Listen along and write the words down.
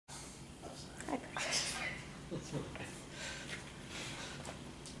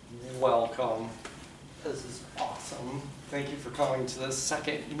welcome. This is awesome. Thank you for coming to the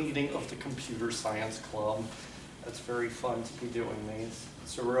second meeting of the Computer Science Club. It's very fun to be doing these.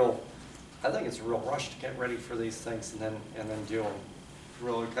 I think it's a real rush to get ready for these things and then do them.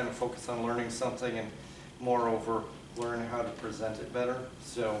 Really kind of focus on learning something and moreover learn how to present it better.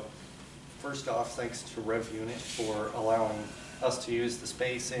 So first off, thanks to RevUnit for allowing us to use the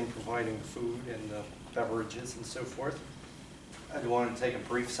space and providing the food and the beverages and so forth. I wanted to take a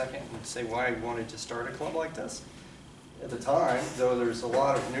brief second and say why I wanted to start a club like this. At the time, though there's a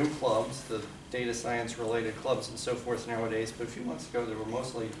lot of new clubs, the data science related clubs and so forth nowadays, but a few months ago there were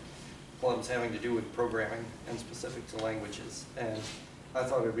mostly clubs having to do with programming and specific to languages. And I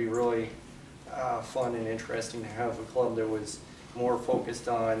thought it would be really fun and interesting to have a club that was more focused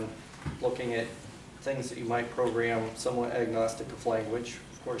on looking at things that you might program somewhat agnostic of language.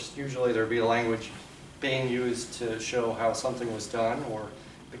 Of course, usually there'd be a language being used to show how something was done or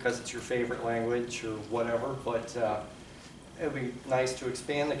because it's your favorite language or whatever, but it would be nice to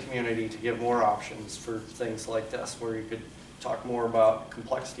expand the community to give more options for things like this where you could talk more about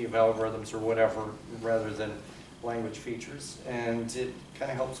complexity of algorithms or whatever rather than language features. And it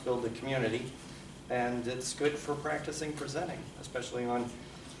kind of helps build the community, and it's good for practicing presenting, especially on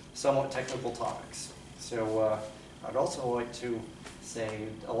somewhat technical topics. So I'd also like to say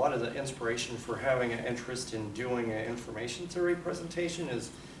a lot of the inspiration for having an interest in doing an information theory presentation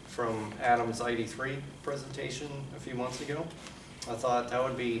is from Adam's ID3 presentation a few months ago. I thought that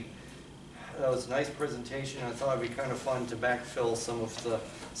was a nice presentation. I thought it'd be kind of fun to backfill some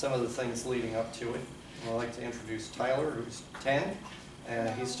of the things leading up to it. I'd like to introduce Tyler, who's 10, and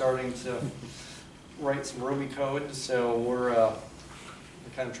he's starting to write some Ruby code, so we're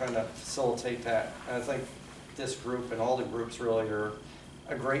kind of trying to facilitate that. And I think this group and all the groups really are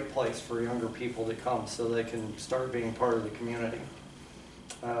a great place for younger people to come so they can start being part of the community.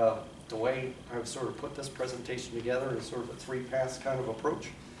 The way I've sort of put this presentation together is sort of a three-pass kind of approach.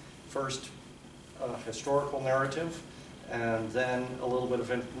 First, a historical narrative, and then a little bit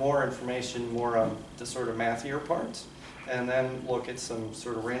of more information more on the sort of mathier parts, and then look at some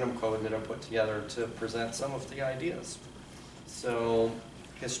sort of random code that I put together to present some of the ideas. So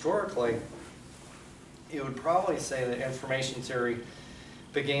historically, you would probably say that information theory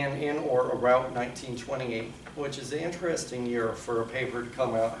began in or about 1928, which is an interesting year for a paper to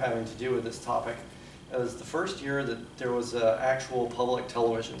come out having to do with this topic. It was the first year that there was an actual public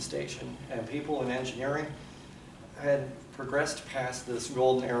television station, and people in engineering had progressed past this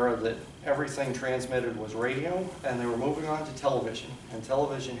golden era that everything transmitted was radio, and they were moving on to television. And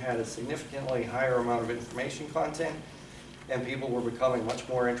television had a significantly higher amount of information content, and people were becoming much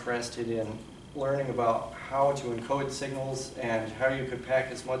more interested in learning about how to encode signals and how you could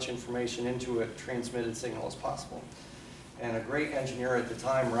pack as much information into a transmitted signal as possible. And a great engineer at the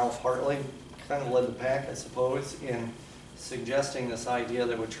time, Ralph Hartley, kind of led the pack, I suppose, in suggesting this idea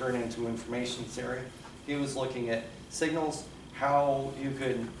that would turn into information theory. He was looking at signals, how you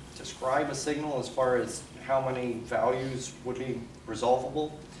could describe a signal as far as how many values would be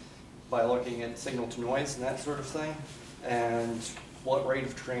resolvable by looking at signal to noise and that sort of thing, and what rate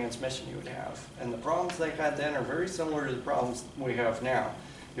of transmission you would have. And the problems they had then are very similar to the problems we have now.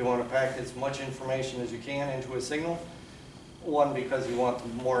 You want to pack as much information as you can into a signal. One, because you want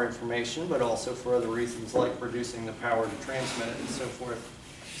more information, but also for other reasons like reducing the power to transmit it and so forth.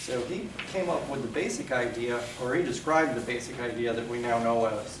 So he came up with the basic idea, or he described the basic idea that we now know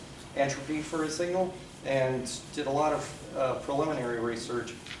as entropy for a signal, and did a lot of preliminary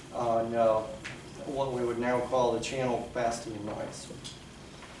research on what we would now call the channel capacity and noise.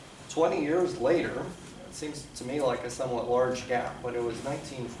 20 years later, it seems to me like a somewhat large gap, but it was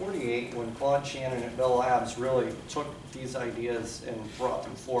 1948 when Claude Shannon at Bell Labs really took these ideas and brought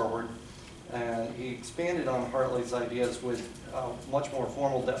them forward. And he expanded on Hartley's ideas with a much more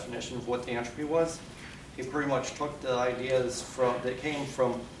formal definition of what the entropy was. He pretty much took the ideas that came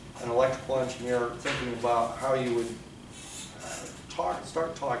from an electrical engineer thinking about how you would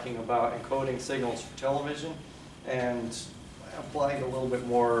start talking about encoding signals for television, and applied a little bit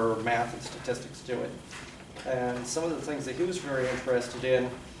more math and statistics to it. And some of the things that he was very interested in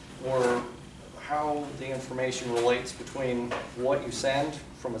were how the information relates between what you send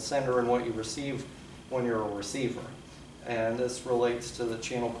from a sender and what you receive when you're a receiver. And this relates to the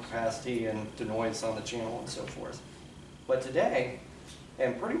channel capacity and the noise on the channel and so forth. But today,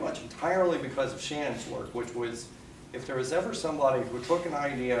 and pretty much entirely because of Shannon's work, which was, if there was ever somebody who took an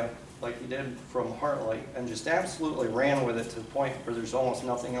idea like he did from Hartley and just absolutely ran with it to the point where there's almost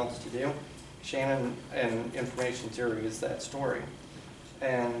nothing else to do, Shannon and information theory is that story.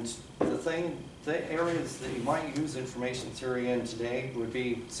 And the the areas that you might use information theory in today would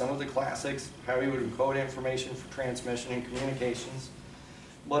be some of the classics, how you would encode information for transmission and communications,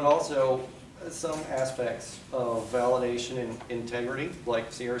 but also some aspects of validation and integrity, like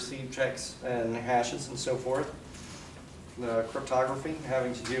CRC checks and hashes and so forth. Cryptography,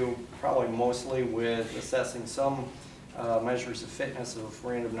 having to do probably mostly with assessing some measures of fitness of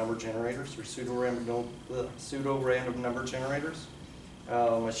random number generators or pseudo-random number generators.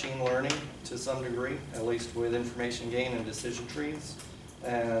 Machine learning to some degree, at least with information gain and decision trees.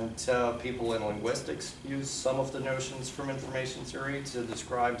 And people in linguistics use some of the notions from information theory to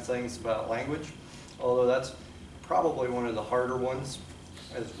describe things about language, although that's probably one of the harder ones,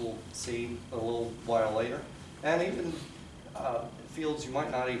 as we'll see a little while later. And even fields you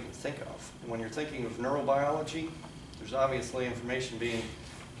might not even think of. When you're thinking of neurobiology, there's obviously information being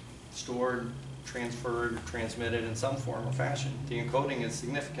stored, transferred, transmitted in some form or fashion. The encoding is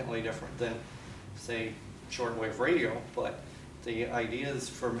significantly different than, say, shortwave radio, but the ideas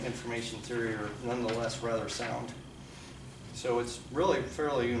from information theory are nonetheless rather sound. So it's really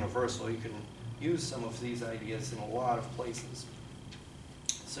fairly universal. You can use some of these ideas in a lot of places.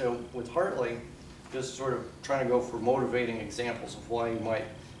 So with Hartley, just sort of trying to go for motivating examples of why you might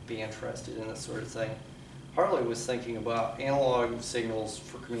be interested in this sort of thing. Hartley was thinking about analog signals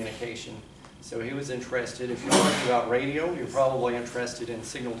for communication. So he was interested, if you're talking about radio, you're probably interested in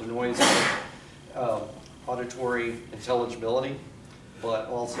signal-to-noise auditory intelligibility, but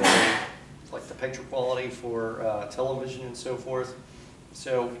also like the picture quality for television and so forth.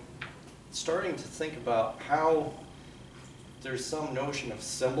 So starting to think about how there's some notion of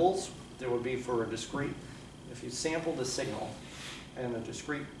symbols that would be for a discrete. If you sampled a signal in a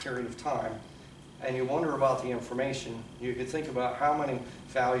discrete period of time and you wonder about the information, you could think about how many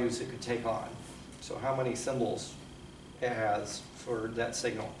values it could take on. So how many symbols it has for that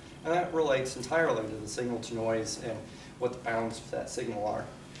signal. And that relates entirely to the signal to noise and what the bounds of that signal are.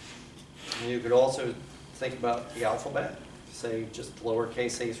 And you could also think about the alphabet, say just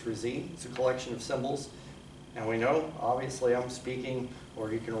lowercase a through z. It's a collection of symbols. And we know, obviously, I'm speaking,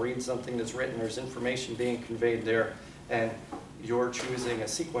 or you can read something that's written, there's information being conveyed there, and you're choosing a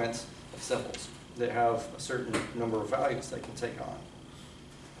sequence of symbols that have a certain number of values they can take on.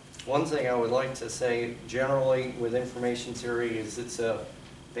 One thing I would like to say generally with information theory is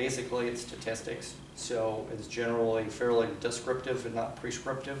basically it's statistics. So it's generally fairly descriptive and not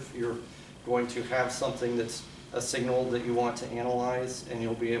prescriptive. You're going to have something that's a signal that you want to analyze, and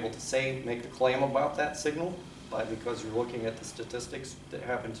you'll be able to make the claim about that signal because you're looking at the statistics that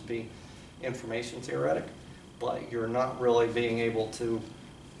happen to be information theoretic, but you're not really being able to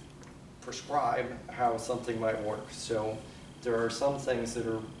prescribe how something might work. So there are some things that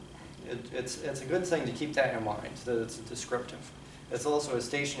are, it's a good thing to keep that in mind, that it's descriptive. It's also a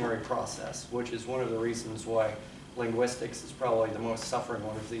stationary process, which is one of the reasons why linguistics is probably the most suffering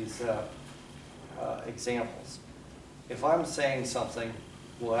one of these examples. If I'm saying something,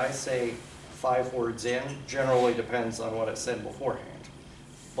 what I say 5 words in generally depends on what I said beforehand.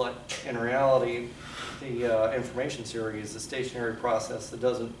 But in reality, the information theory is a stationary process that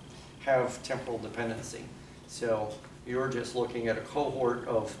doesn't have temporal dependency. So you're just looking at a cohort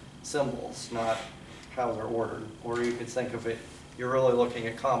of symbols, not how they're ordered. Or you could think of it, you're really looking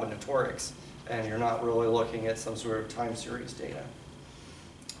at combinatorics, and you're not really looking at some sort of time series data.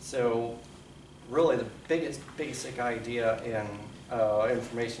 So really the biggest basic idea in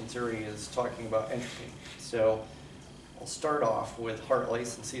information theory is talking about entropy. So I'll start off with Hartley,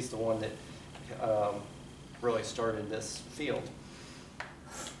 since he's the one that really started this field,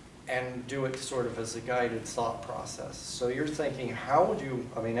 and do it sort of as a guided thought process. So you're thinking, how would you,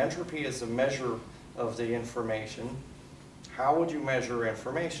 entropy is a measure of the information. How would you measure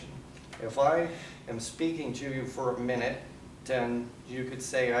information? If I am speaking to you for a minute, then you could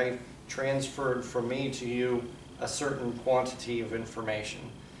say I transferred from me to you a certain quantity of information.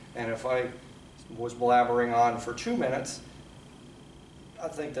 And if I was blabbering on for 2 minutes, I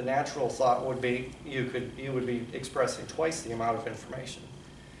think the natural thought would be you would be expressing twice the amount of information.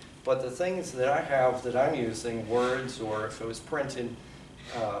 But the things that I have that I'm using, words, or if it was printed,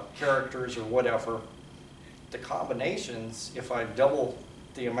 characters or whatever, the combinations, if I double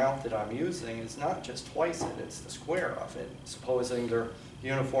the amount that I'm using, is not just twice it, it's the square of it, supposing they're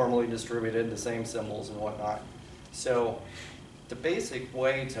uniformly distributed, the same symbols and whatnot. So the basic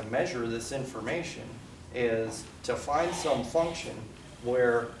way to measure this information is to find some function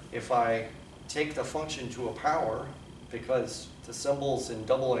where if I take the function to a power, because the symbols in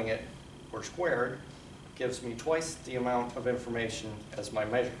doubling it were squared, gives me twice the amount of information as my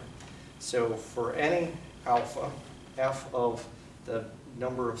measure. So for any alpha, f of the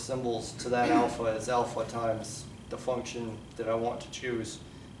number of symbols to that alpha is alpha times the function that I want to choose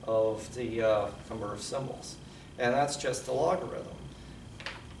of the number of symbols. And that's just the logarithm.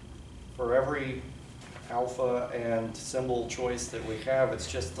 For every alpha and symbol choice that we have, it's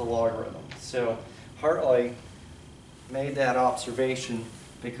just the logarithm. So Hartley made that observation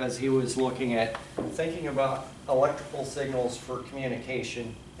because he was looking at thinking about electrical signals for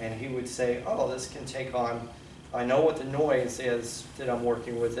communication, and he would say, oh, this can take on, I know what the noise is that I'm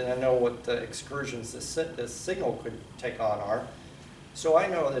working with, and I know what the excursions this signal could take on are. So I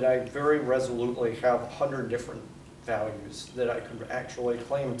know that I very resolutely have 100 different values that I could actually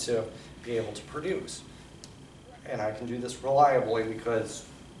claim to be able to produce. And I can do this reliably because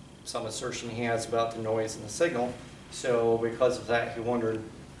some assertion he has about the noise in the signal. So because of that, he wondered,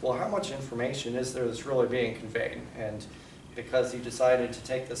 well, how much information is there that's really being conveyed? And because he decided to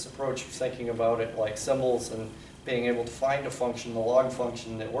take this approach of thinking about it like symbols and being able to find a function, the log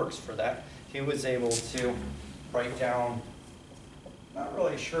function that works for that, he was able to write down, not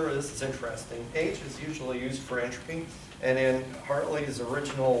really sure, this is interesting, H is usually used for entropy, and in Hartley's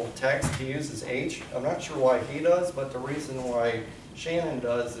original text he uses H. I'm not sure why he does, but the reason why Shannon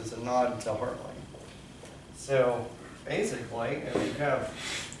does is a nod to Hartley. So basically, if you have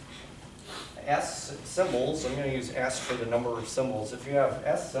S symbols, I'm going to use S for the number of symbols. If you have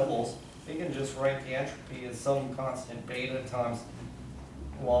S symbols, you can just write the entropy as some constant beta times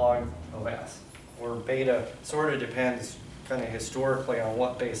log of S, where beta sort of depends kind of historically on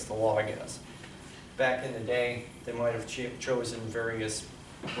what base the log is. Back in the day, they might have chosen various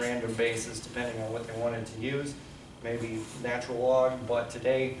random bases depending on what they wanted to use, maybe natural log, but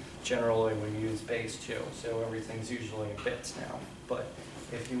today generally we use base 2, so everything's usually in bits now. But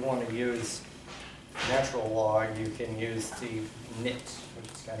if you want to use natural log, you can use the nit,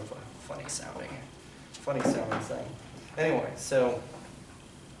 which is kind of a funny sounding thing. Anyway, so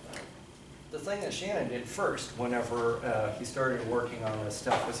the thing that Shannon did first whenever he started working on this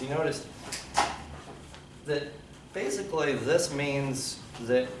stuff was he noticed that basically this means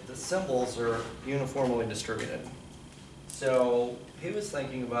that the symbols are uniformly distributed. So he was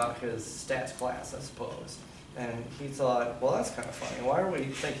thinking about his stats class, I suppose, and he thought, well, that's kind of funny. Why are we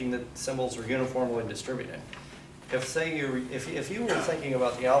thinking that symbols are uniformly distributed? If say if you were thinking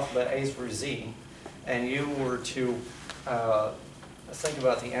about the alphabet A through Z, and you were to think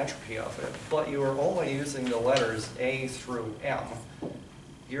about the entropy of it, but you are only using the letters A through M,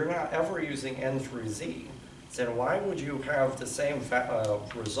 you're not ever using N through Z, then why would you have the same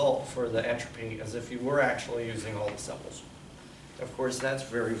result for the entropy as if you were actually using all the symbols? Of course, that's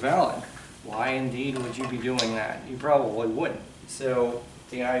very valid. Why indeed would you be doing that? You probably wouldn't. So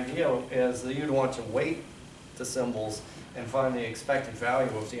the idea is that you'd want to weight the symbols and find the expected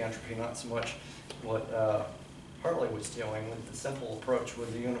value of the entropy, not so much what Hartley was doing with the simple approach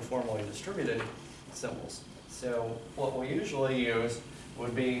with the uniformly distributed symbols. So what we usually use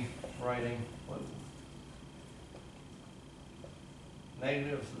would be writing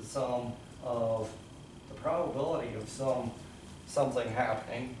negative the sum of the probability of something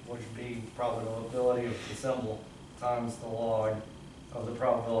happening, which would be probability of the symbol times the log of the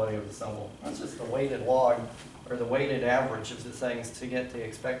probability of the symbol. That's just the weighted log, or the weighted average of the things to get the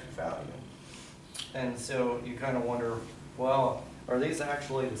expected value. And so you kind of wonder, well, are these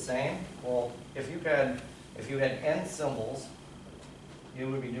actually the same? Well, if you had n symbols, you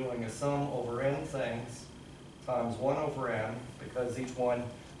would be doing a sum over n things times 1 over n, because each one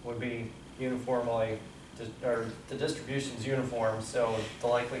would be uniformly, or the distribution's uniform, so the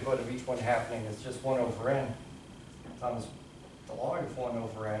likelihood of each one happening is just 1 over n times the log of 1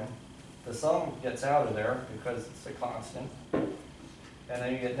 over n. The sum gets out of there because it's a constant. And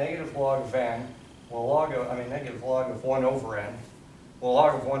then you get negative log of n. Well, negative log of 1 over n. Well,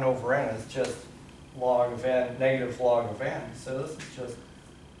 log of 1 over n is just log of n, negative log of n. So this is just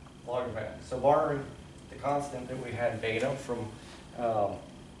log of n. So barring the constant that we had beta from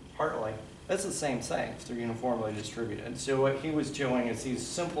Hartley, that's the same thing if they're uniformly distributed. So what he was doing is he's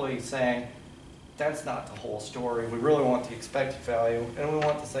simply saying, that's not the whole story. We really want the expected value, and we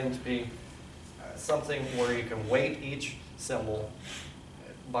want the thing to be something where you can weight each symbol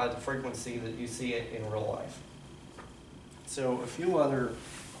by the frequency that you see it in real life. So a few other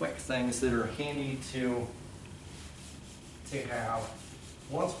quick things that are handy to have.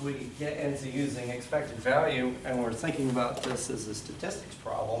 Once we get into using expected value and we're thinking about this as a statistics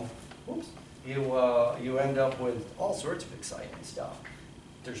problem, you end up with all sorts of exciting stuff.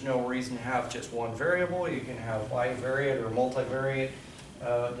 There's no reason to have just one variable. You can have bivariate or multivariate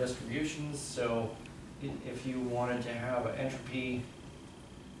distributions. So if you wanted to have an entropy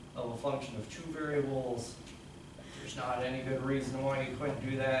of a function of 2 variables, there's There's not any good reason why you couldn't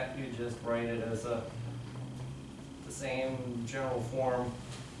do that. You just write it as the same general form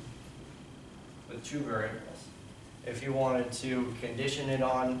with two variables. If you wanted to condition it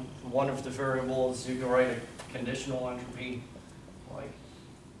on one of the variables, you could write a conditional entropy like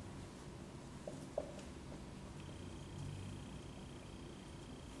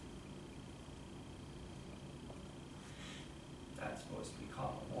that's supposed to be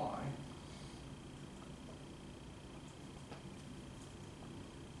column Y.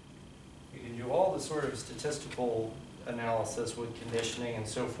 You can do all the sort of statistical analysis with conditioning and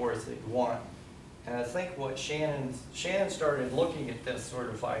so forth that you want. And I think what Shannon started looking at this sort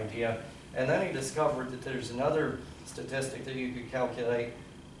of idea, and then he discovered that there's another statistic that you could calculate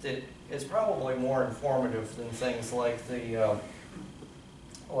that is probably more informative than things like the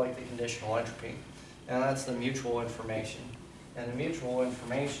conditional entropy, and that's the mutual information. And the mutual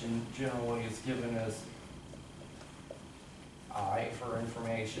information generally is given as I for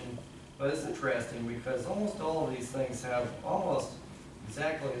information. But it's interesting because almost all of these things have almost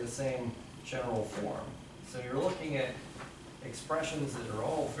exactly the same general form. So you're looking at expressions that are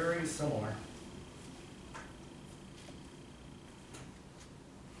all very similar.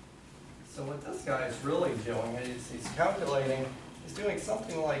 So what this guy is really doing is he's calculating, he's doing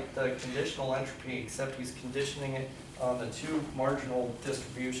something like the conditional entropy, except he's conditioning it on the two marginal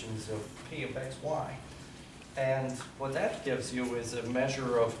distributions of P of x, y. And what that gives you is a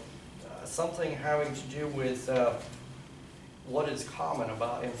measure of something having to do with what is common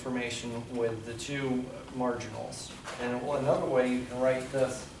about information with the two marginals. And another way you can write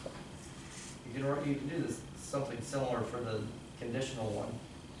this, you can do this something similar for the conditional one.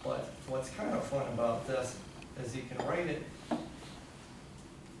 But what's kind of fun about this is you can write it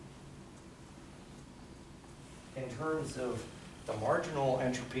in terms of the marginal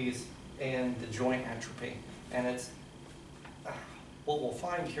entropies and the joint entropy. And it's what we'll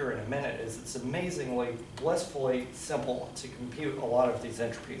find here in a minute is it's amazingly, blissfully simple to compute a lot of these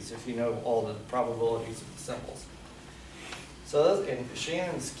entropies if you know all the probabilities of the symbols. So in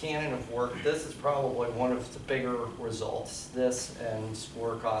Shannon's canon of work, this is probably one of the bigger results, this and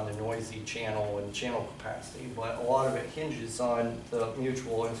work on the noisy channel and channel capacity, but a lot of it hinges on the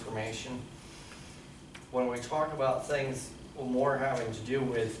mutual information. When we talk about things more having to do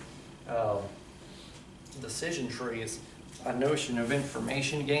with decision trees, a notion of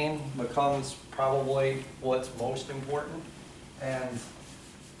information gain becomes probably what's most important. And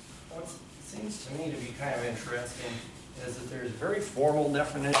what seems to me to be kind of interesting is that there's a very formal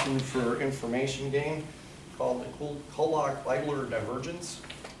definition for information gain called the Kullak-Leibler divergence.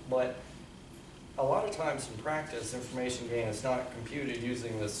 But a lot of times in practice, information gain is not computed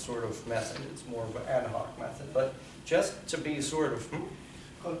using this sort of method. It's more of an ad hoc method. But just to be sort of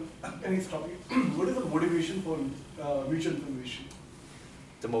Any topic. What is the motivation for mutual information?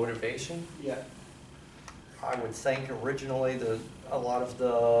 the motivation, Yeah. I would think originally a lot of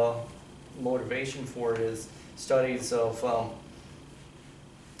the motivation for it is studies of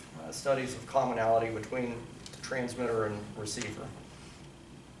commonality between the transmitter and receiver.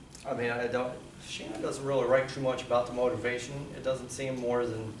 I mean, Shannon doesn't really write too much about the motivation. It doesn't seem more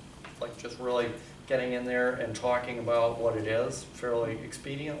than like just really getting in there and talking about what it is fairly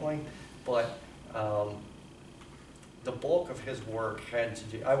expediently. But the bulk of his work had to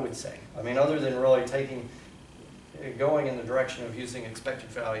do, I would say, I mean, other than really going in the direction of using expected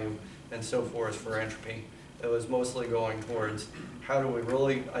value and so forth for entropy, it was mostly going towards how do we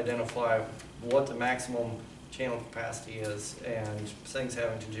really identify what the maximum channel capacity is and things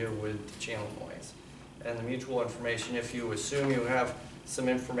having to do with channel noise. And the mutual information, if you assume you have some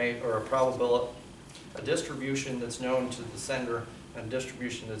information or a probability, a distribution that's known to the sender and a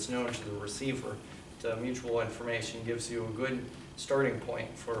distribution that's known to the receiver, the mutual information gives you a good starting point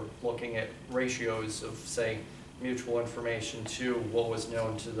for looking at ratios of, say, mutual information to what was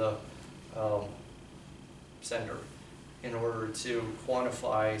known to the sender in order to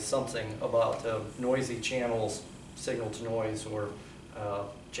quantify something about the noisy channel's signal to noise or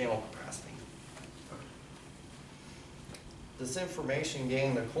channel capacity. This information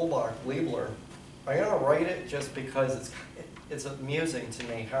gain, the Kullak-Leibler, I'm going to write it just because it's amusing to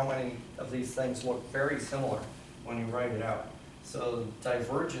me how many of these things look very similar when you write it out. So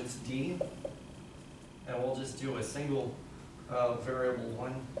divergence D, and we'll just do a single variable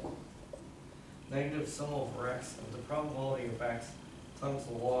one. Negative sum over x of the probability of x times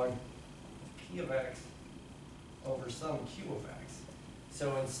the log of p of x over some q of x.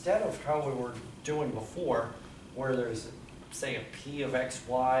 So instead of how we were doing before, where there's, say, a p of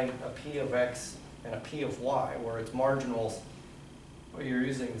xy, a p of x, and a p of y, where it's marginals, where you're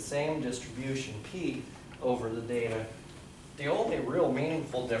using the same distribution p, over the data. The only real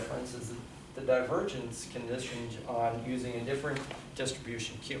meaningful difference is the divergence conditioned on using a different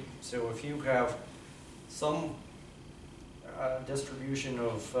distribution Q. So if you have some distribution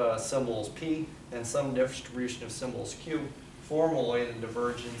of symbols P and some distribution of symbols Q, formally the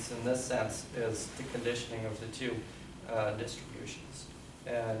divergence in this sense is the conditioning of the two distributions.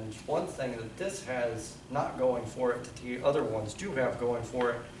 And one thing that this has not going for it that the other ones do have going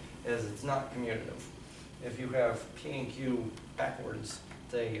for it is it's not commutative. If you have P and Q backwards,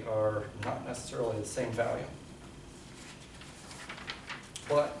 they are not necessarily the same value.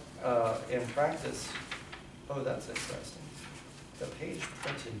 But in practice, oh, that's interesting. The page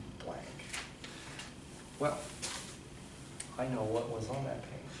printed blank. Well, I know what was on that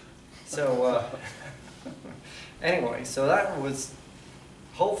page. So anyway, so that was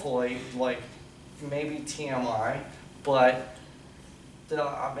hopefully like maybe TMI, but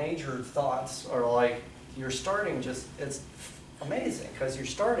the major thoughts are like you're starting just, it's amazing because you're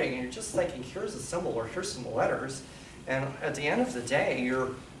starting and you're just thinking here's a symbol or here's some letters, and at the end of the day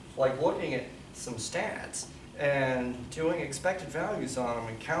you're like looking at some stats and doing expected values on them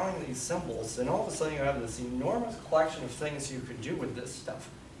and counting these symbols, and all of a sudden you have this enormous collection of things you could do with this stuff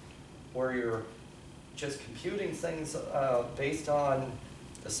where you're just computing things based on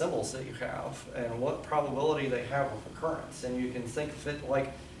the symbols that you have and what probability they have of occurrence. And you can think of it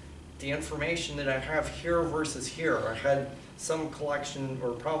like the information that I have here versus here. I had some collection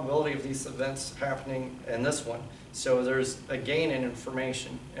or probability of these events happening in this one. So there's a gain in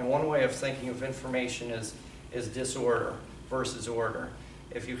information. And one way of thinking of information is disorder versus order.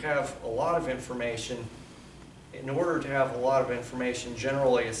 If you have a lot of information, in order to have a lot of information,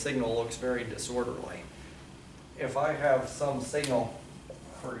 generally a signal looks very disorderly. If I have some signal,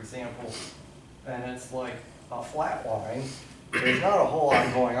 for example, and it's like a flat line, there's not a whole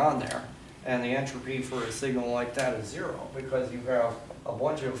lot going on there. And the entropy for a signal like that is 0 because you have a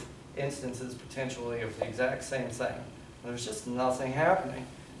bunch of instances potentially of the exact same thing. There's just nothing happening.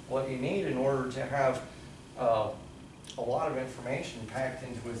 What you need in order to have a lot of information packed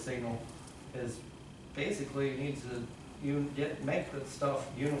into a signal is basically you need to make the stuff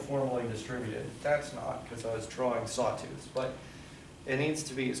uniformly distributed. That's not because I was drawing sawtooths, but it needs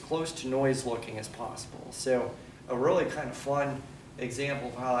to be as close to noise looking as possible. So a really kind of fun example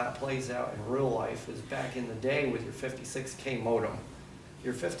of how that plays out in real life is back in the day with your 56K modem.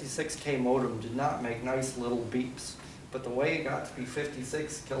 Your 56K modem did not make nice little beeps, but the way it got to be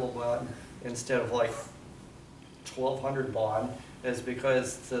 56 kilobaud instead of like 1200 baud is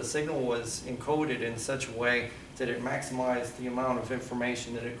because the signal was encoded in such a way that it maximized the amount of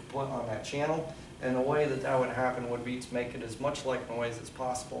information that it could put on that channel. And the way that that would happen would be to make it as much like noise as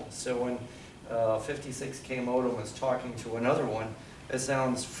possible. So when 56K modem is talking to another one, it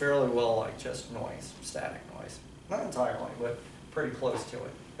sounds fairly well like just noise, static noise. Not entirely, but pretty close to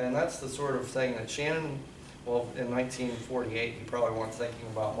it. And that's the sort of thing that Shannon, well, in 1948, he probably wasn't thinking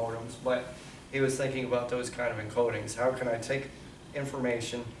about modems, but he was thinking about those kind of encodings. How can I take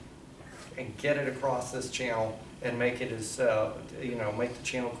information and get it across this channel and make it as, make the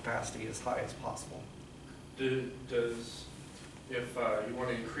channel capacity as high as possible? If you want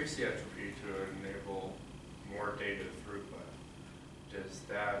to increase the entropy to enable more data throughput, does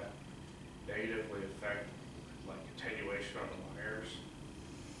that negatively affect like attenuation on the wires?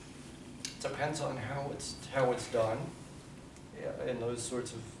 Depends on how it's done. Yeah, in those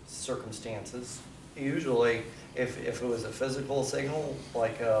sorts of circumstances. Usually, if it was a physical signal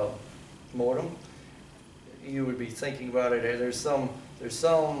like a modem, you would be thinking about it. There's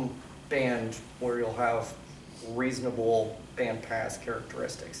some band where you'll have reasonable band pass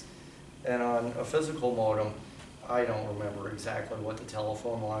characteristics, and on a physical modem, I don't remember exactly what the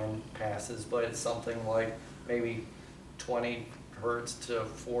telephone line passes, but it's something like maybe 20 hertz to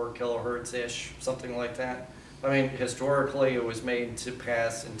 4 kilohertz-ish, something like that. I mean, historically, it was made to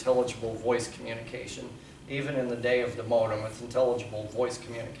pass intelligible voice communication. Even in the day of the modem, it's intelligible voice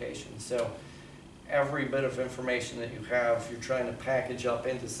communication. So every bit of information that you have, you're trying to package up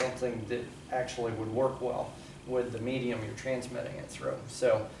into something that actually would work well with the medium you're transmitting it through.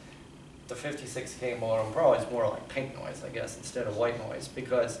 So the 56K modem probably is more like pink noise, I guess, instead of white noise,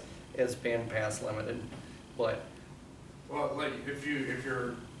 because it's bandpass limited. But well, like if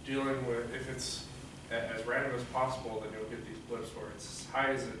you're dealing with, if it's as random as possible, then you'll get these blips where it's as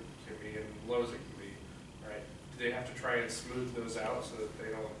high as it can be and low as it can be, right? Do they have to try and smooth those out so that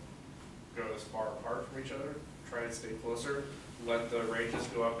they don't go as far apart from each other? Try and stay closer, let the ranges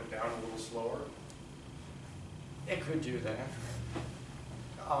go up and down a little slower? it could do that.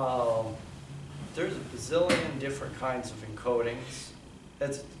 There's a bazillion different kinds of encodings.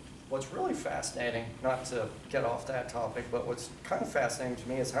 what's really fascinating, not to get off that topic, but what's kind of fascinating to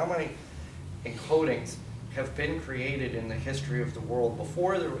me is how many encodings have been created in the history of the world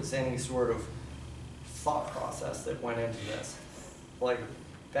before there was any sort of thought process that went into this. Like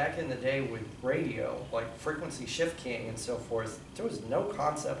back in the day with radio, like frequency shift keying and so forth, there was no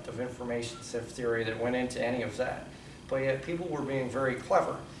concept of information shift theory that went into any of that. But yet people were being very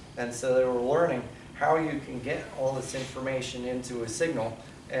clever, and so they were learning how you can get all this information into a signal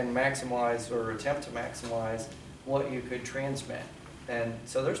and maximize or attempt to maximize what you could transmit. And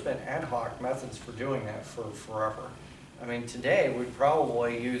so there's been ad hoc methods for doing that for forever. I mean, today we'd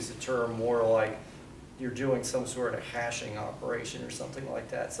probably use the term more like you're doing some sort of hashing operation or something like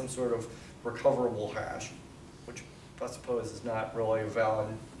that, some sort of recoverable hash, which I suppose is not really a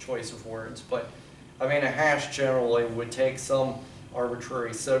valid choice of words. But I mean, a hash generally would take some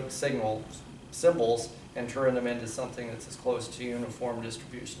arbitrary symbols and turn them into something that's as close to uniform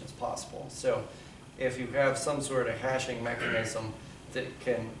distribution as possible. So if you have some sort of hashing mechanism that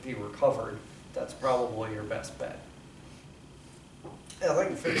can be recovered, that's probably your best bet. And I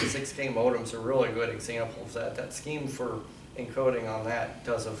think 56K modems are a really good example of that. That scheme for encoding on that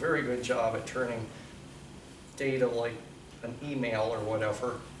does a very good job at turning data like an email or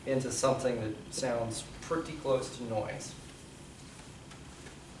whatever into something that sounds pretty close to noise.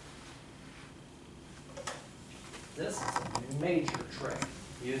 This is a major trick,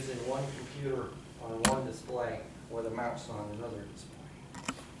 using one computer on one display with a mouse on another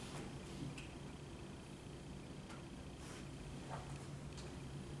display.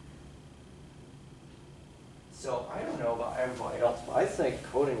 So I don't know about everybody else, but I think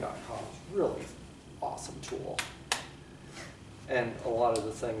coding.com is a really awesome tool. And a lot of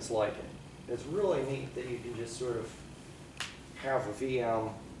the things like it. It's really neat that you can just sort of have a VM,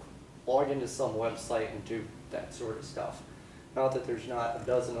 log into some website and do that sort of stuff. Not that there's not a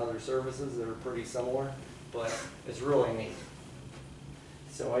dozen other services that are pretty similar, but it's really neat.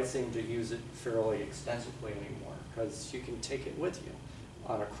 So I seem to use it fairly extensively anymore because you can take it with you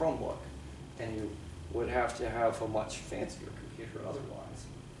on a Chromebook, and you would have to have a much fancier computer otherwise.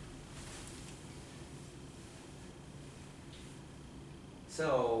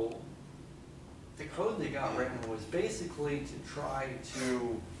 So the code that got written was basically to try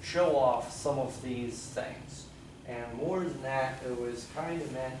to show off some of these things. And more than that, it was kind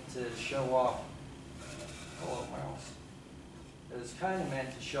of meant to show off, hello mouse. It was kind of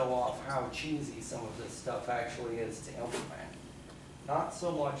meant to show off how cheesy some of this stuff actually is to implement. Not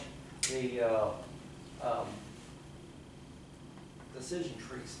so much the decision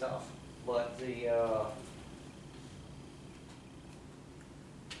tree stuff, but the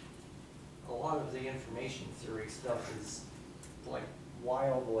a lot of the information theory stuff is like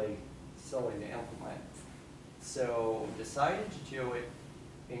wildly silly to implement. So decided to do it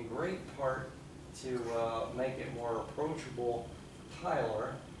in great part to make it more approachable for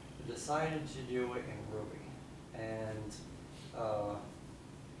Tyler. Decided to do it in Ruby. And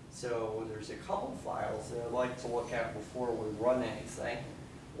so there's a couple files that I'd like to look at before we run anything.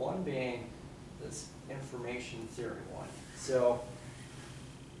 One being this information theory one. So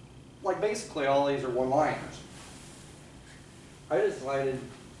like basically all these are one-liners. I decided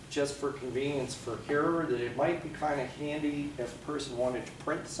just for convenience for here that it might be kind of handy if a person wanted to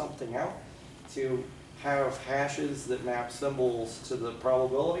print something out to have hashes that map symbols to the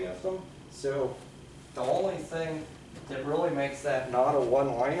probability of them. So the only thing that really makes that not a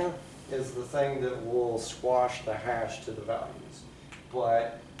one-liner is the thing that will squash the hash to the values.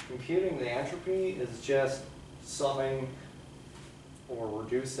 But computing the entropy is just summing or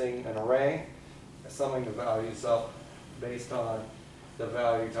reducing an array, summing the values up based on the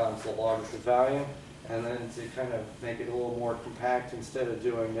value times the log of the value, and then to kind of make it a little more compact, instead of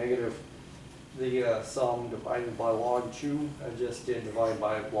doing negative the sum divided by log 2, I just did divide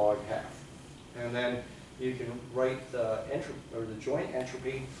by log half. And then you can write the entropy, or the joint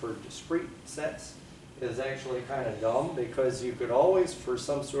entropy for discrete sets is actually kind of dumb, because you could always, for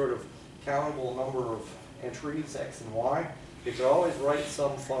some sort of countable number of entries, x and y, you could always write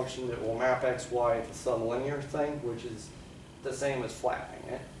some function that will map x, y to some linear thing, which is the same as flattening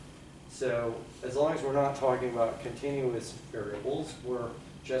it. So as long as we're not talking about continuous variables, we're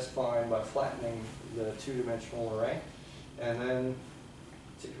just fine by flattening the two-dimensional array. And then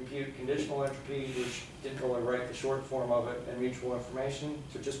to compute conditional entropy, which didn't really write the short form of it, and mutual information,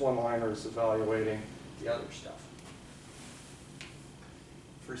 so just one-liners evaluating the other stuff.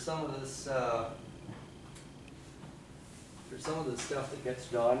 For some of this, stuff that gets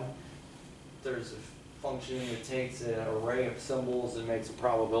done, there's a function that takes an array of symbols and makes a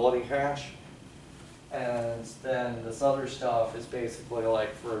probability hash. And then this other stuff is basically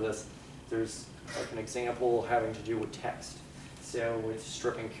like for this, there's like an example having to do with text. So with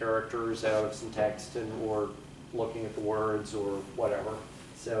stripping characters out of some text or looking at the words or whatever.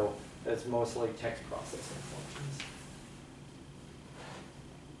 So that's mostly text processing functions.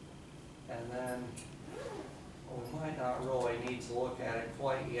 And then, well, we might not really need to look at it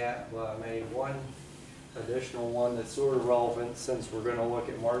quite yet, but I made one additional one that's sort of relevant since we're going to look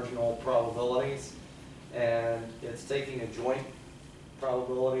at marginal probabilities. And it's taking a joint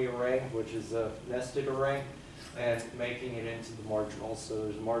probability array, which is a nested array, and making it into the marginals. So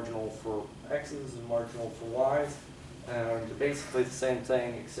there's a marginal for x's and marginal for y's. And they're basically the same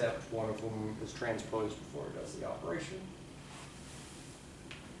thing, except one of them is transposed before it does the operation.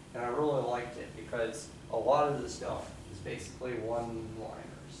 And I really liked it because a lot of this stuff is basically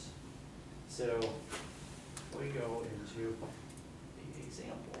one-liners. So we go into the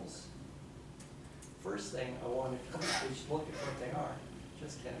examples. First thing I wanted, we should look at what they are.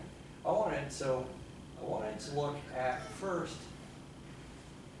 Just kidding. I wanted to look at first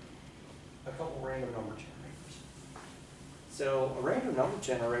a couple random number generators. So a random number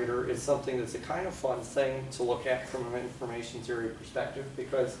generator is something that's a kind of fun thing to look at from an information theory perspective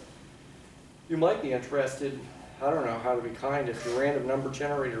because you might be interested, I don't know how to be kind, if your random number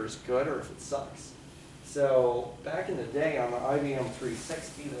generator is good or if it sucks. So back in the day on the IBM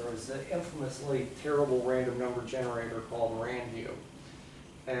 360, there was an infamously terrible random number generator called RandU.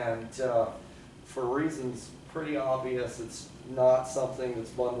 And for reasons pretty obvious, it's not something that's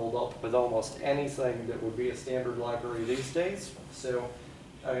bundled up with almost anything that would be a standard library these days. So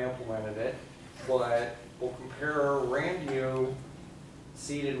I implemented it, but we'll compare RandU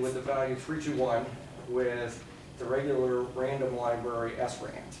seeded with the value 321 with the regular random library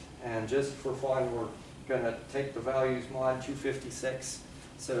SRAND. And just for fun, we're going to take the values mod 256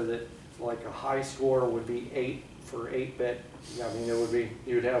 so that like a high score would be 8 for 8-bit. I mean, it would be,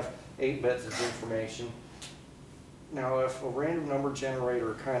 you would have 8 bits of information. Now, if a random number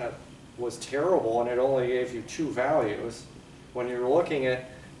generator kind of was terrible and it only gave you 2 values, when you're looking at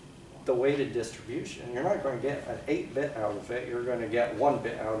the weighted distribution, you're not going to get an 8-bit out of it. You're going to get 1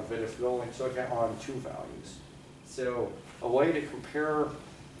 bit out of it if you only took on 2 values. So a way to compare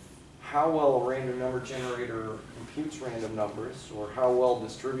how well a random number generator computes random numbers or how well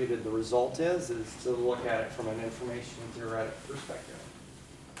distributed the result is to look at it from an information theoretic perspective.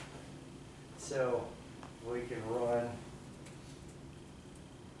 So we can run,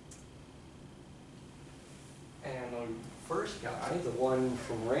 and the first guy, the one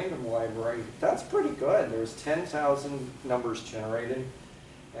from random library, that's pretty good. There's 10,000 numbers generated,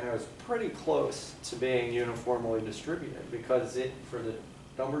 and it was pretty close to being uniformly distributed because for the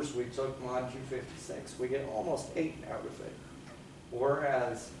numbers we took mod 256, we get almost 8 out of it.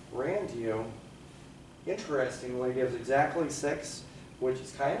 Whereas RandU, interestingly, gives exactly 6, which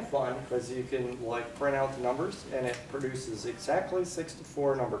is kind of fun because you can like print out the numbers and it produces exactly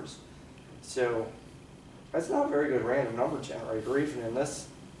 64 numbers. So that's not a very good random number generator, even in this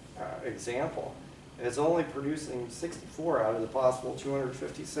example. It's only producing 64 out of the possible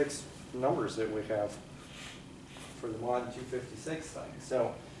 256 numbers that we have for the mod 256 thing.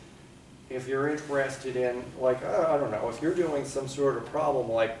 So if you're interested in, like, I don't know, if you're doing some sort of problem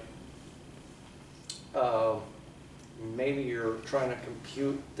like maybe you're trying to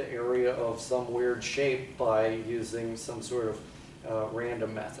compute the area of some weird shape by using some sort of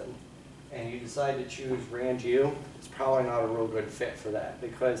random method, and you decide to choose RandU, it's probably not a real good fit for that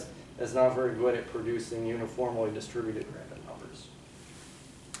because it's not very good at producing uniformly distributed random numbers.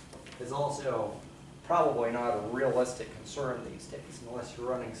 It's also probably not a realistic concern these days unless you're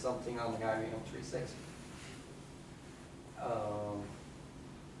running something on the IBM 360.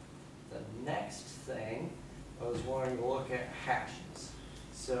 The next thing I was wanting to look at hashes.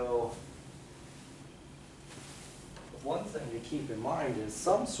 So one thing to keep in mind is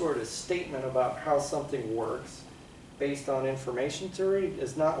some sort of statement about how something works based on information theory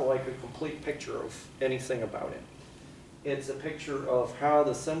is not like a complete picture of anything about it. It's a picture of how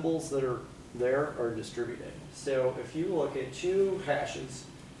the symbols that are there are distributed. So if you look at 2 hashes,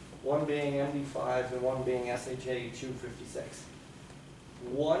 one being MD5 and one being SHA-256,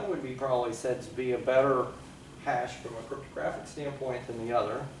 one would be probably said to be a better hash from a cryptographic standpoint than the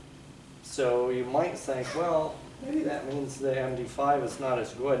other. So you might think, well, maybe that means the MD5 is not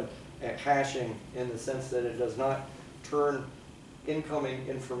as good at hashing in the sense that it does not turn incoming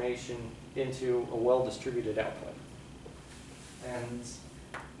information into a well-distributed output. And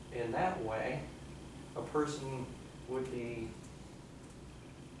in that way, a person would be,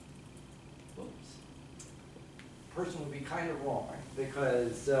 kind of wrong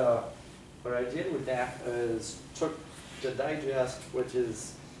because what I did with that is took the digest, which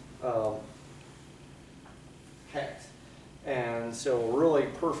is hex. And so a really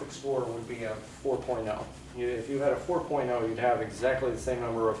perfect score would be a 4.0. If you had a 4.0, you'd have exactly the same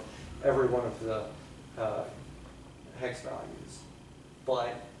number of every one of the hex values.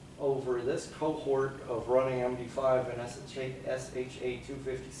 But over this cohort of running MD5 and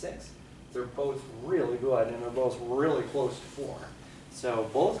SHA-256, they're both really good and they're both really close to 4. So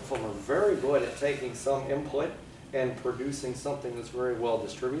both of them are very good at taking some input and producing something that's very well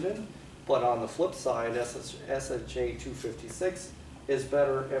distributed. But on the flip side, SHA-256 is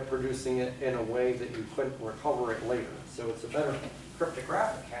better at producing it in a way that you couldn't recover it later. So it's a better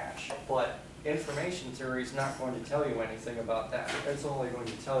cryptographic hash, but information theory is not going to tell you anything about that. It's only going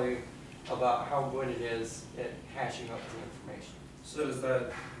to tell you about how good it is at hashing up the information. So does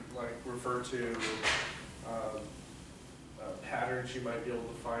that like refer to patterns you might be able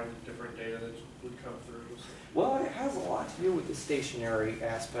to find different data that would come through? Well, it has a lot to do with the stationary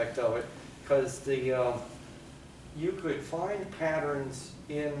aspect of it, because the you could find patterns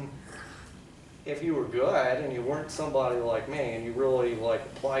in, if you were good and you weren't somebody like me and you really like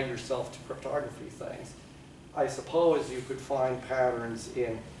applied yourself to cryptography things, I suppose you could find patterns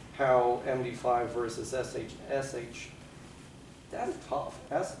in how MD5 versus that is tough,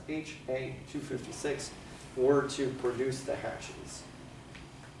 SHA-256 were to produce the hashes.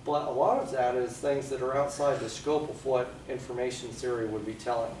 But a lot of that is things that are outside the scope of what information theory would be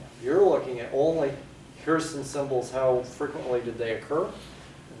telling you. You're looking at only, here's some symbols, how frequently did they occur?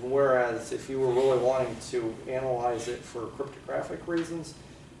 Whereas if you were really wanting to analyze it for cryptographic reasons,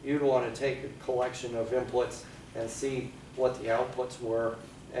 you'd want to take a collection of inputs and see what the outputs were,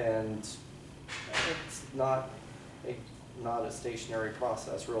 and it's not a stationary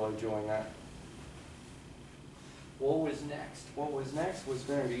process really doing that. What was next? What was next was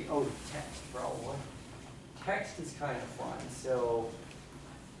going to be, text probably. Text is kind of fun. So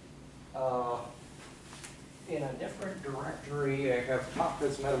in a different directory, I have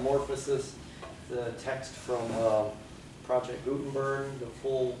Kafka's Metamorphosis, the text from Project Gutenberg, the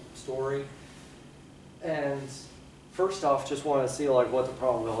full story. And first off, just want to see like what the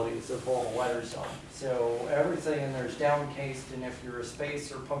probabilities of all the letters are. So everything in there is downcased, and if you're a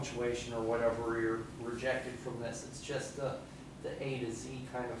space or punctuation or whatever, you're rejected from this. It's just the A to Z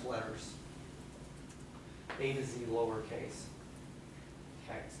kind of letters. A to Z lowercase.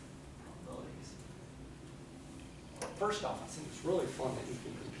 Text probabilities. First off, I think it's really fun that you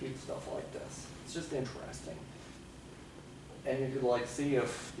can compute stuff like this. It's just interesting. And you could like see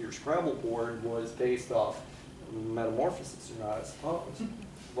if your Scrabble board was based off metamorphosis or not, I suppose.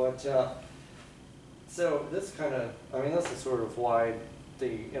 But so this kind of, this is sort of why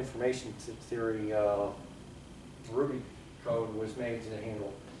the information theory Ruby code was made to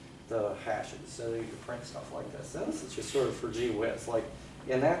handle the hashes, so that you could print stuff like this. And this is just sort of for gee whiz, like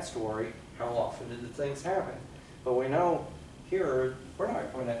in that story, how often did the things happen? But we know here, we're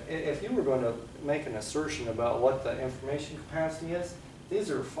not going to, if you were going to make an assertion about what the information capacity is,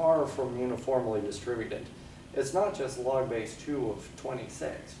 these are far from uniformly distributed. It's not just log base 2 of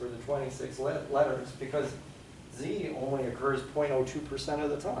 26 for the 26 letters, because Z only occurs 0.02%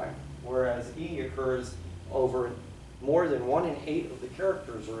 of the time, whereas E occurs over more than 1 in 8 of the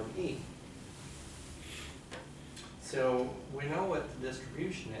characters are in E. So we know what the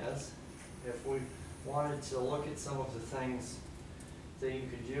distribution is. If we wanted to look at some of the things that you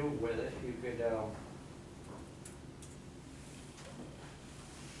could do with it, you could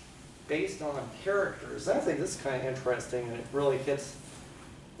based on characters. I think this is kind of interesting, and it really hits,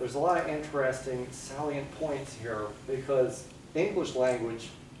 there's a lot of interesting salient points here, because English language,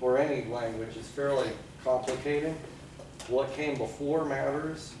 or any language, is fairly complicated. What came before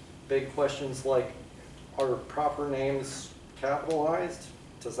matters. Big questions like, are proper names capitalized?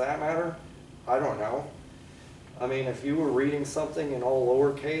 Does that matter? I don't know. If you were reading something in all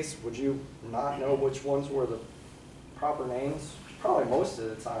lowercase, would you not know which ones were the proper names? Probably most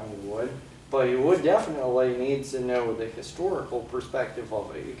of the time you would, but you would definitely need to know the historical perspective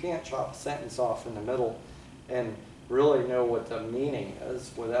of it. You can't chop a sentence off in the middle and really know what the meaning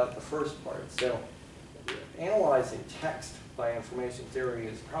is without the first part. So analyzing text by information theory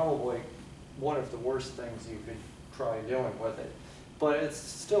is probably one of the worst things you could try doing with it, but it's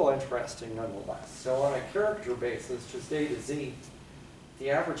still interesting nonetheless. So on a character basis, just A to Z, the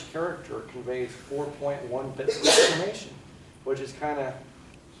average character conveys 4.1 bits of information, which is kind of,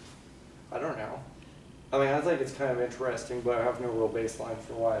 I don't know. I think it's kind of interesting, but I have no real baseline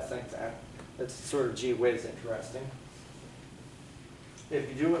for why I think that. It's sort of gee whiz interesting. If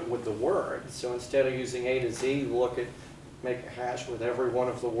you do it with the word, so instead of using A to Z, you look at make a hash with every one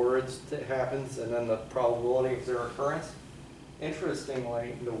of the words that happens and then the probability of their occurrence.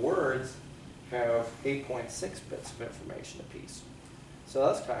 Interestingly, the words have 8.6 bits of information apiece. So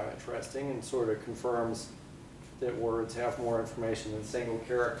that's kind of interesting and sort of confirms that words have more information than single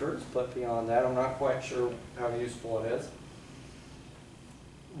characters, but beyond that, I'm not quite sure how useful it is.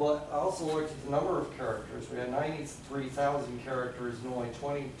 But I also looked at the number of characters. We had 93,000 characters and only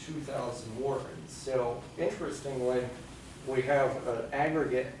 22,000 words. So interestingly, we have an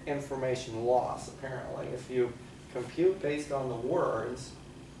aggregate information loss, apparently. If you compute based on the words,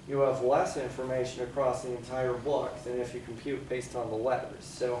 you have less information across the entire book than if you compute based on the letters.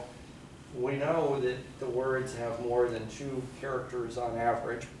 So we know that the words have more than 2 characters on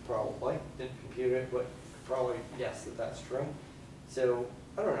average, probably. Didn't compute it, but could probably guess that that's true. So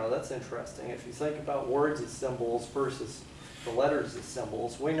I don't know, that's interesting. If you think about words as symbols versus the letters as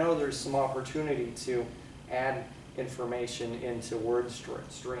symbols, we know there's some opportunity to add information into word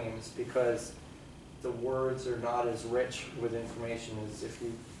streams because the words are not as rich with information as if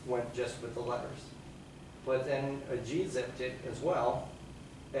you went just with the letters. But then a gzipped it as well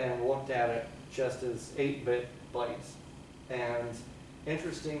and looked at it just as 8-bit bytes. And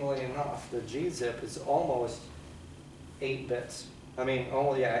interestingly enough, the gzip is almost 8 bits. I mean,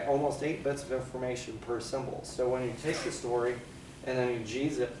 almost 8 bits of information per symbol. So when you take the story and then you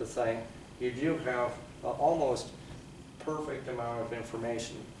gzip the thing, you do have almost perfect amount of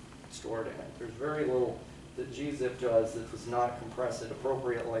information stored in it. There's very little that gzip does that does not compress it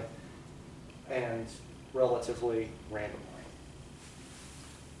appropriately and relatively randomly.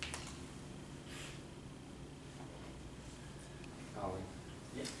 Colin,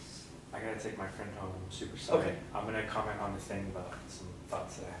 Yes. I gotta take my friend home. I'm super sorry. Okay. I'm gonna comment on the thing about some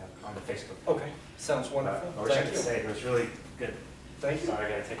thoughts that I have on the Facebook. Okay, sounds wonderful. I wish I Thank could you. say it was really good. Thank you. Sorry, I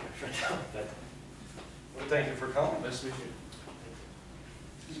gotta take my friend home. But Well, thank you for coming. Nice to meet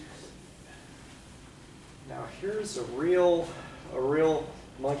you. Now here's a real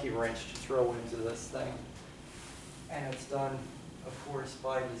monkey wrench to throw into this thing. And it's done, of course,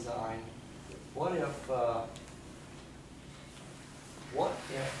 by design. What if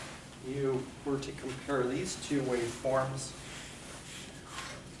you were to compare these two waveforms?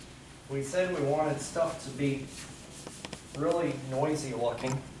 We said we wanted stuff to be really noisy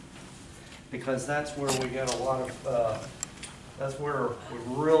looking because that's where we get a lot of, that's where we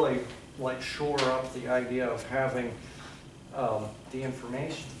really like shore up the idea of having the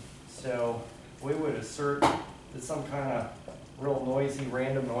information. So we would assert that some kind of real noisy,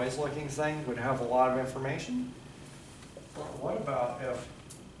 random noise looking thing would have a lot of information. But what about if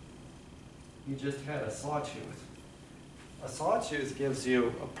you just had a sawtooth? A sawtooth gives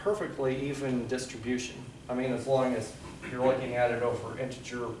you a perfectly even distribution. I mean, as long as you're looking at it over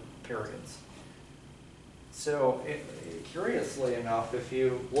integer periods. So curiously enough, if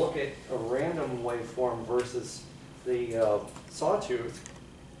you look at a random waveform versus the sawtooth,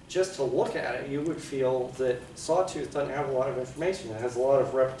 just to look at it, you would feel that sawtooth doesn't have a lot of information. It has a lot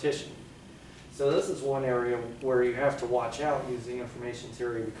of repetition. So this is one area where you have to watch out using information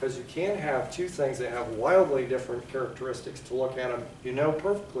theory because you can have two things that have wildly different characteristics to look at them. You know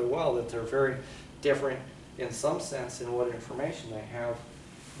perfectly well that they're very different in some sense in what information they have.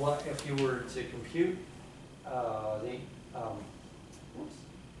 What if you were to compute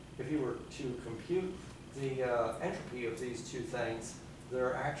the entropy of these two things,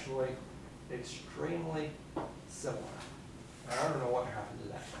 they're actually extremely similar. I don't know what happened to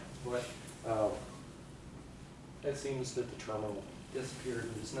that thing, but it seems that the terminal disappeared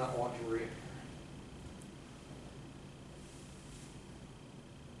and does not want to reappear.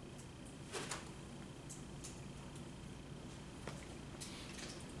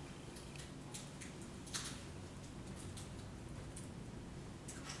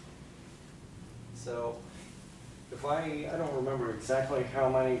 So if I don't remember exactly how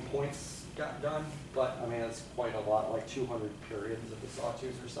many points got done, but I mean, it's quite a lot, like 200 periods of the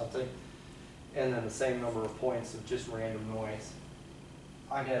sawtooth or something. And then the same number of points of just random noise.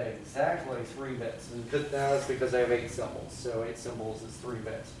 I get exactly 3 bits. And that's because I have 8 symbols. So 8 symbols is 3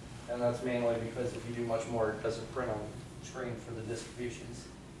 bits. And that's mainly because if you do much more, it doesn't print on the screen for the distributions.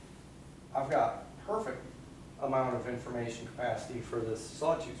 I've got perfect amount of information capacity for this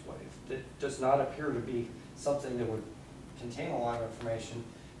sawtooth wave. It does not appear to be something that would contain a lot of information.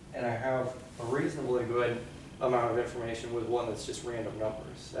 And I have a reasonably good amount of information with one that's just random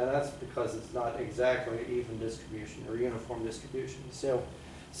numbers. And that's because it's not exactly even distribution or uniform distribution. So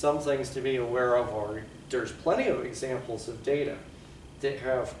some things to be aware of are there's plenty of examples of data that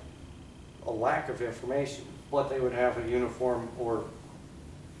have a lack of information, but they would have a uniform or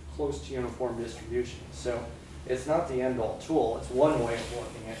close to uniform distribution. So It's not the end-all tool. It's one way of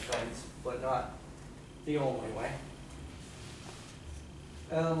looking at things, but not the only way.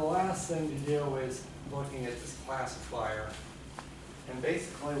 And then the last thing to do is looking at this classifier. And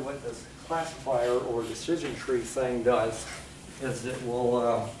basically what this classifier or decision tree thing does is it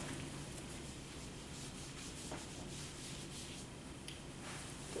will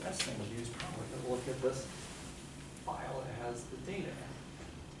the best thing to do is probably to look at this file that has the data in it.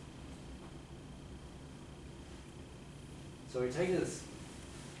 So we take this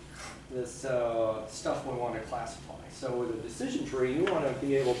stuff we want to classify. So with a decision tree, you want to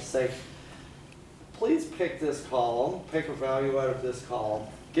be able to say, please pick this column, pick a value out of this column.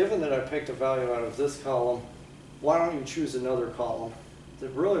 Given that I picked a value out of this column, why don't you choose another column?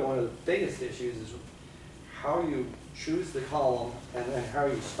 Really one of the biggest issues is how you choose the column and then how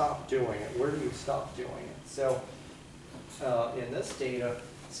you stop doing it. Where do you stop doing it? So in this data,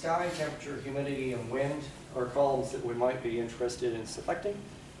 sky, temperature, humidity, and wind are columns that we might be interested in selecting.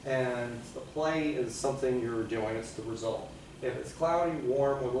 And the play is something you're doing, it's the result. If it's cloudy,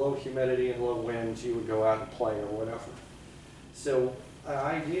 warm, with low humidity and low winds, you would go out and play or whatever. So an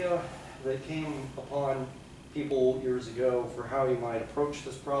idea that came upon people years ago for how you might approach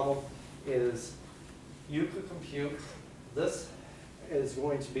this problem is you could compute, this is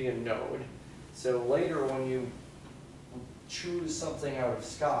going to be a node. So later when you choose something out of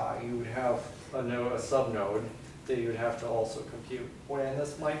sky, you would have a subnode that you would have to also compute. When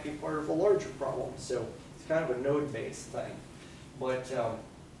this might be part of a larger problem, so it's kind of a node-based thing. But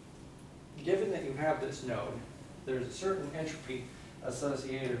given that you have this node, there's a certain entropy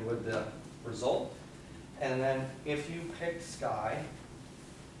associated with the result. And then if you pick sky,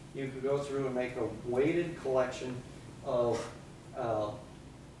 you could go through and make a weighted collection of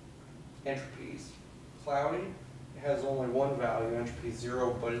entropies. Cloudy has only one value, entropy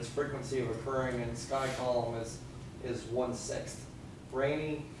 0, but its frequency of occurring in sky column is 1/6.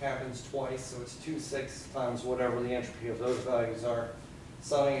 Rainy happens twice, so it's 2/6 times whatever the entropy of those values are.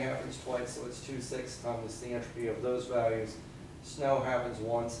 Sunny happens twice, so it's 2/6 times the entropy of those values. Snow happens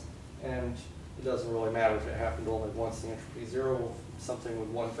once, and it doesn't really matter if it happened only once, the entropy 0, something with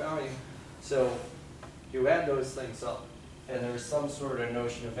one value. So you add those things up, and there's some sort of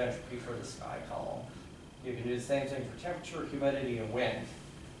notion of entropy for the sky column. You can do the same thing for temperature, humidity, and wind.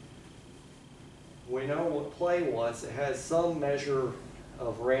 We know what play was. It has some measure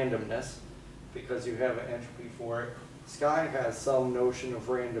of randomness because you have an entropy for it. Sky has some notion of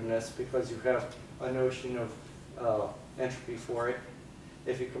randomness because you have a notion of entropy for it.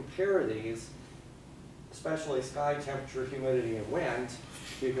 If you compare these, especially sky, temperature, humidity, and wind,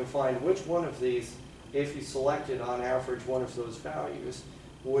 you can find which one of these, if you selected on average one of those values,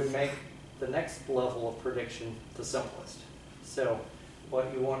 would make the next level of prediction the simplest. So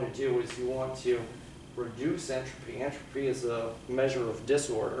what you want to do is you want to reduce entropy. Entropy is a measure of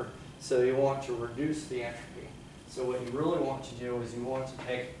disorder, so you want to reduce the entropy. So what you really want to do is you want to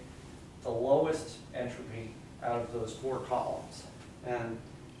take the lowest entropy out of those 4 columns. And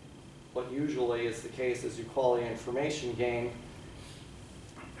what usually is the case is you call the information gain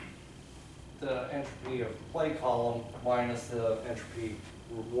the entropy of the play column minus the entropy,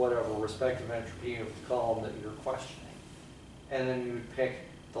 whatever respective entropy of the column that you're questioning. And then you would pick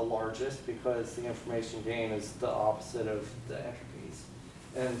the largest because the information gain is the opposite of the entropies.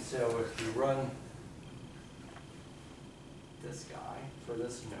 And so if you run this guy for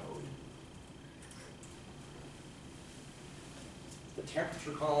this node, the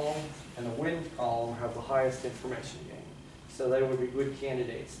temperature column and the wind column have the highest information gain. So they would be good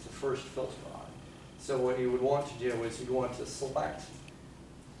candidates to first filter on. So what you would want to do is you'd want to select,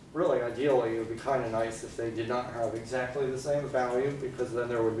 really ideally it would be kind of nice if they did not have exactly the same value because then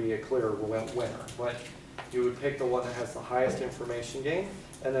there would be a clear winner. But you would pick the one that has the highest information gain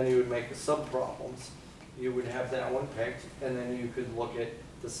and then you would make the subproblems. You would have that one picked and then you could look at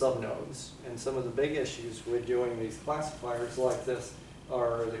the subnodes. And some of the big issues with doing these classifiers like this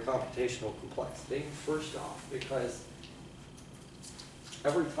are the computational complexity, first off, because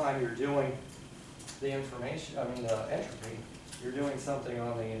every time you're doing the information, the entropy, you're doing something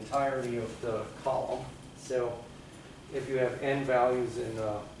on the entirety of the column. So if you have n values in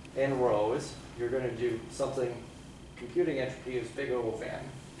n rows, you're going to do something, computing entropy is big O of n.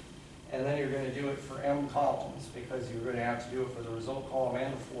 And then you're going to do it for m columns because you're going to have to do it for the result column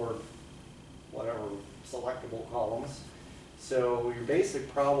and for whatever selectable columns. So your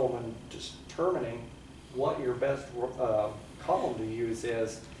basic problem in determining what your best column to use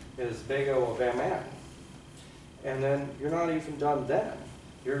is big O of mn. And then you're not even done then.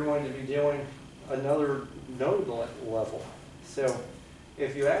 You're going to be doing another node level. So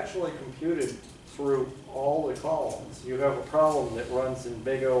if you actually computed through all the columns, you have a problem that runs in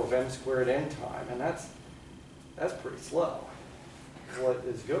big O of m squared n time, and that's pretty slow. What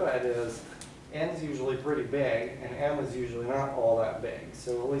is good is n's usually pretty big, and m is usually not all that big.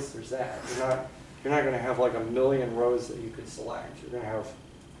 So at least there's that. You're not going to have like 1,000,000 rows that you could select. You're going to have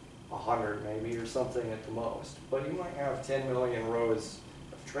 100 maybe or something at the most. But you might have 10 million rows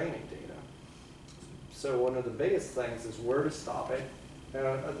of training data. So one of the biggest things is where to stop it.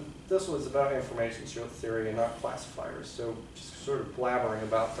 This was about information theory and not classifiers, so just sort of blabbering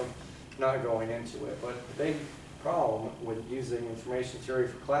about them, not going into it. But the big problem with using information theory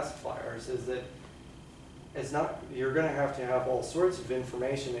for classifiers is that you're going to have all sorts of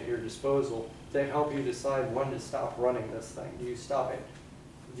information at your disposal to help you decide when to stop running this thing. Do you stop it?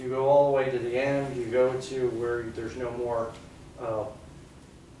 Do you go all the way to the end? Do you go to where there's no more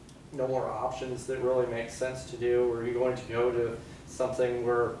options that really make sense to do? Or are you going to go to something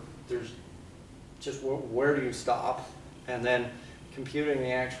where there's just where do you stop? And then computing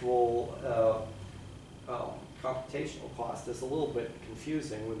the actual computational cost is a little bit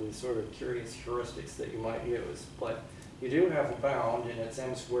confusing with these sort of curious heuristics that you might use. But you do have a bound, and it's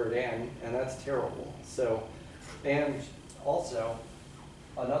m squared n, and that's terrible. So, and also,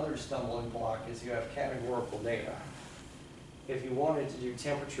 another stumbling block is you have categorical data. If you wanted to do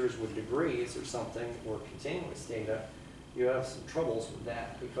temperatures with degrees or something, or continuous data, you have some troubles with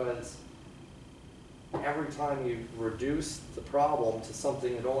that, because every time you reduce the problem to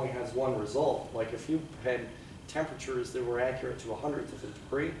something that only has one result, like if you had temperatures that were accurate to 100th of a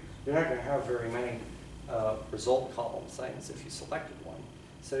degree, you're not going to have very many result column things if you selected one.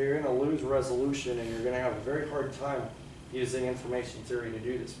 So you're going to lose resolution, and you're going to have a very hard time using information theory to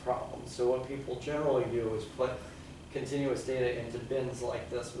do this problem. So what people generally do is put continuous data into bins like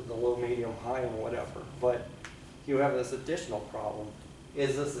this with the low, medium, high, and whatever. But you have this additional problem.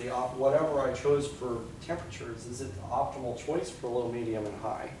 Is this whatever I chose for temperatures, is it the optimal choice for low, medium, and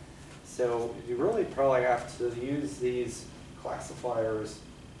high? So you really probably have to use these classifiers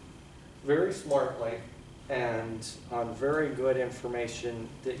very smartly and on very good information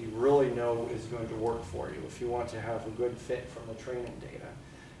that you really know is going to work for you if you want to have a good fit from the training data.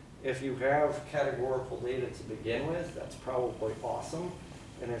 If you have categorical data to begin with, that's probably awesome.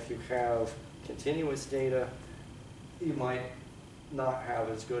 And if you have continuous data, you might not have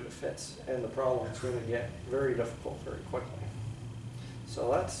as good fits, and the problem is going to get very difficult very quickly. So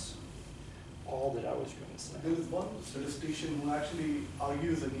that's all that I was going to say. There is one statistician who actually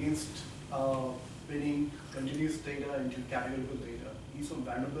argues against binning continuous data into categorical data. He's from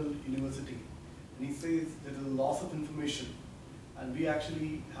Vanderbilt University, and he says there is a loss of information, and we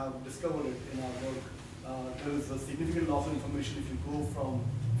actually have discovered it in our work. There is a significant loss of information if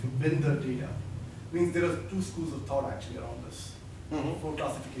you bin the data. It means there are two schools of thought actually around this for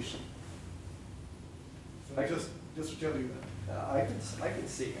classification. So just to tell you that. I could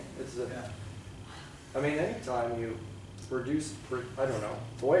see it. It's I mean, anytime you reduce, I don't know,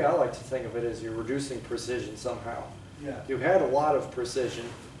 the way I like to think of it is you're reducing precision somehow. Yeah. You had a lot of precision,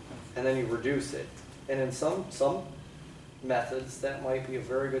 and then you reduce it. And in some methods, that might be a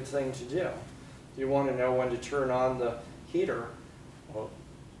very good thing to do. You want to know when to turn on the heater. Well,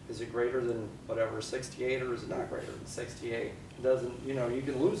 is it greater than whatever, 68, or is it not greater than 68? It doesn't, you know, you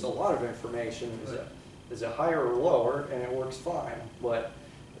can lose a lot of information. Is it higher or lower, and it works fine. But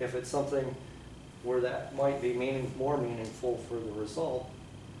if it's something where that might be more meaningful for the result.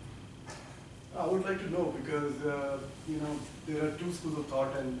 I would like to know, because you know, there are two schools of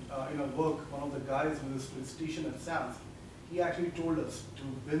thought, and in our work, one of the guys who is with station at SAMS, he actually told us to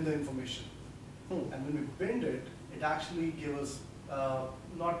bin the information. And when we binned it, it actually gave us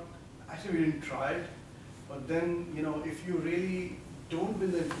actually we didn't try it, but then, you know, if you really don't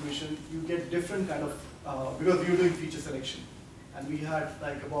bin the information, you get different kind of, because you're doing feature selection. And we had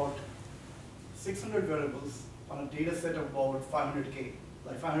like about 600 variables on a data set of about 500K,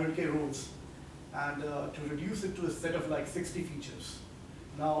 like 500K rows, and to reduce it to a set of like 60 features.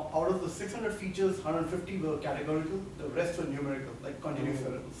 Now, out of the 600 features, 150 were categorical, the rest were numerical, like continuous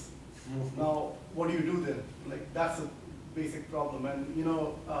variables. Now, what do you do then? Like, that's a basic problem, and you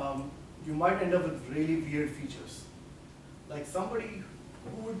know, you might end up with really weird features. Like somebody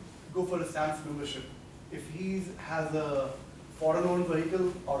who would go for a SAMS membership, if he has a foreign-owned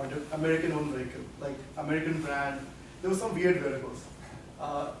vehicle or an American-owned vehicle, like American brand, there were some weird variables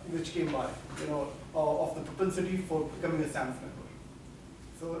which came by, you know, of the propensity for becoming a SAMS member.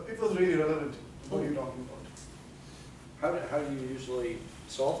 So it was really relevant to what you're talking about. How do you usually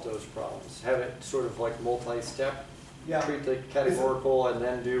solve those problems? Have it sort of like multi-step? Yeah. Treat the categorical and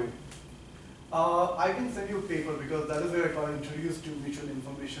then do I can send you a paper because that is where I got introduced to mutual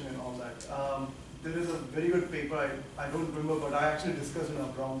information and all that. There is a very good paper, I don't remember, but I actually discussed in a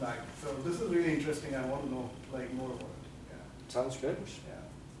brown bag. So this is really interesting. I want to know like more about it. Yeah. Sounds good. Yeah.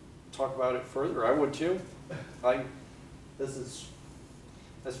 Talk about it further. I would too. This is,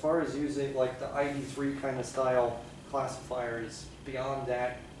 as far as using like the ID3 kind of style classifiers, beyond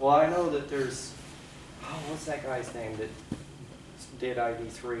that, well, I know that there's, oh, what's that guy's name that did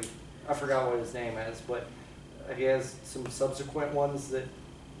ID3? I forgot what his name is, but he has some subsequent ones that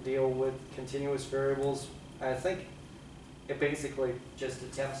deal with continuous variables. I think it basically just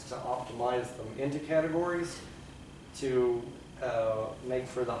attempts to optimize them into categories to make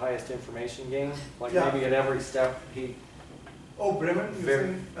for the highest information gain. Like Yeah. maybe at every step he. Oh, Bremen, you're Very-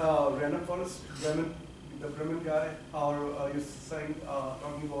 saying random forest, Bremen, the Bremen guy, or you're saying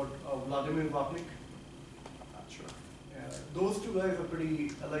talking about Vladimir Vapnik? Not sure. Yeah, those two guys are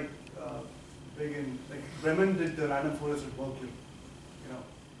pretty big in, like Bremen did the random forest at Berkeley. You know,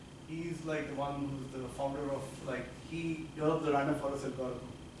 he's like the one who's the founder of, like, he developed the random forest algorithm.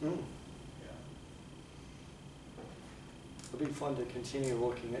 Mm. Yeah. It'll be fun to continue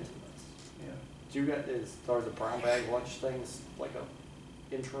looking into this. Yeah. Do you get are the brown bag lunch things like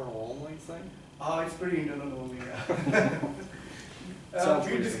a internal only thing? It's pretty internal only, yeah. Sounds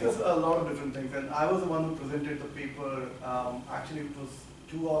We discussed reasonable. a lot of different things, and I was the one who presented the paper. Actually, it was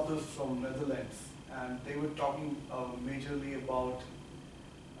two authors from Netherlands, and they were talking majorly about,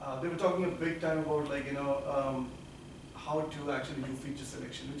 they were talking a big time about, like, you know, how to actually do feature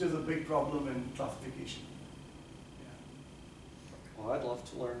selection, which is a big problem in classification. Well, I'd love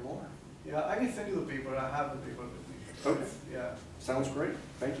to learn more. Yeah, I can send you the paper. I have the paper with me. Okay. Yeah. Sounds great.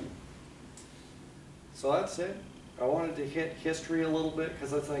 Thank you. So that's it. I wanted to hit history a little bit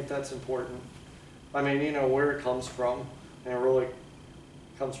because I think that's important. I mean, you know, where it comes from, and it really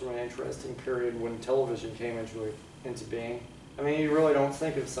comes from an interesting period when television came into being. I mean, you really don't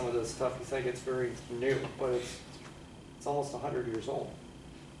think of some of this stuff. You think it's very new, but it's almost 100 years old.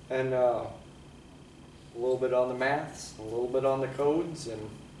 And a little bit on the maths, a little bit on the codes, and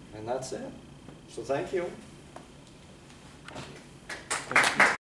that's it. So thank you. Thank you.